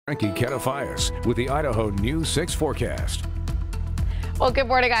Frankie with the Idaho News 6 forecast. Well, good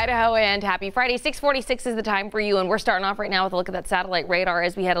morning, Idaho, and happy Friday. 6:46 is the time for you, and we're starting off right now with a look at that satellite radar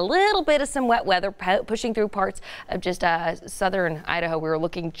as we had a little bit of some wet weather pushing through parts of just southern Idaho. We were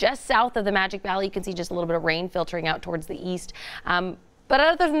looking just south of the Magic Valley. You can see just a little bit of rain filtering out towards the east. But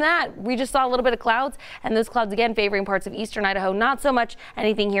other than that, we just saw a little bit of clouds, and those clouds again favoring parts of eastern Idaho. Not so much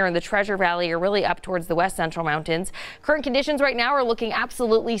anything here in the Treasure Valley or really up towards the west central mountains. Current conditions right now are looking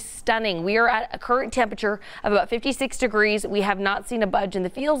absolutely stunning. We are at a current temperature of about 56 degrees. We have not seen a budge in the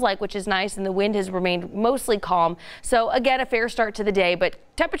feels like, which is nice, and the wind has remained mostly calm. So again, a fair start to the day, but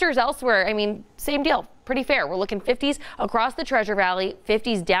temperatures elsewhere, I mean, same deal. Pretty fair. We're looking 50s across the Treasure Valley,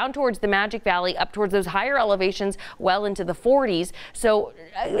 50s down towards the Magic Valley, up towards those higher elevations, well into the 40s. So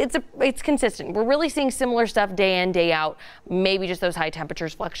it's consistent. We're really seeing similar stuff day in, day out. Maybe just those high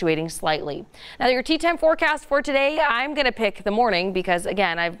temperatures fluctuating slightly. Now, your T10 forecast for today, I'm going to pick the morning because,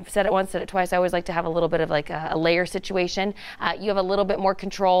 again, I've said it once, said it twice. I always like to have a little bit of like a layer situation. You have a little bit more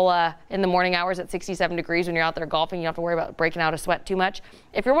control in the morning hours at 67 degrees when you're out there golfing. You don't have to worry about breaking out a sweat too much.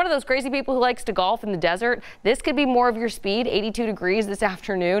 If you're one of those crazy people who likes to golf in the desert, this could be more of your speed. 82 degrees this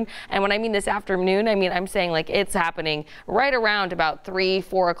afternoon. And when I mean this afternoon, I mean I'm saying like it's happening right around about 3,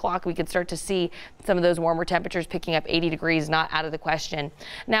 4 o'clock. We could start to see some of those warmer temperatures picking up. 80 degrees, not out of the question.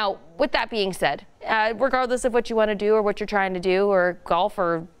 Now, with that being said, regardless of what you want to do or what you're trying to do, or golf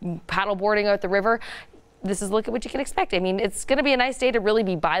or paddle boarding out the river, this is look at what you can expect. I mean, it's going to be a nice day to really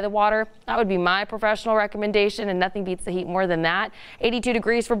be by the water. That would be my professional recommendation, and nothing beats the heat more than that. 82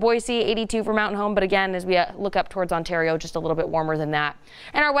 degrees for Boise, 82 for Mountain Home, but again, as we look up towards Ontario, just a little bit warmer than that.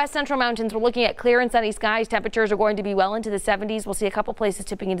 In our west central mountains, we're looking at clear and sunny skies. Temperatures are going to be well into the 70s. We'll see a couple places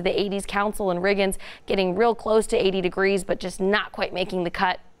tipping into the 80s. Council and Riggins getting real close to 80 degrees, but just not quite making the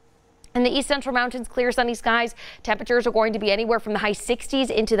cut. In the east central mountains, clear sunny skies. Temperatures are going to be anywhere from the high 60s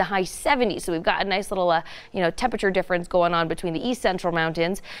into the high 70s. So we've got a nice little, temperature difference going on between the east central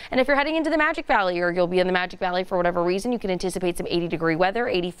mountains. And if you're heading into the Magic Valley, or you'll be in the Magic Valley for whatever reason, you can anticipate some 80-degree weather.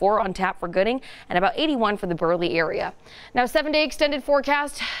 84 on tap for Gooding, and about 81 for the Burley area. Now, 7-day extended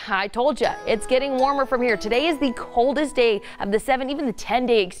forecast. I told you it's getting warmer from here. Today is the coldest day of the 7, even the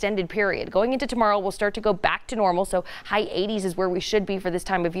 10-day extended period. Going into tomorrow, we'll start to go back to normal. So high 80s is where we should be for this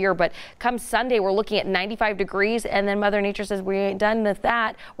time of year. But come Sunday, we're looking at 95 degrees, and then Mother Nature says we ain't done with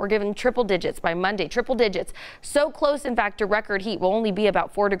that. We're giving triple digits by Monday, triple digits. So close, in fact, to record heat. We'll only be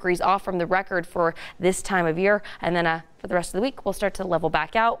about 4 degrees off from the record for this time of year. And then for the rest of the week, we'll start to level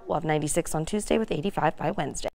back out. We'll have 96 on Tuesday with 85 by Wednesday.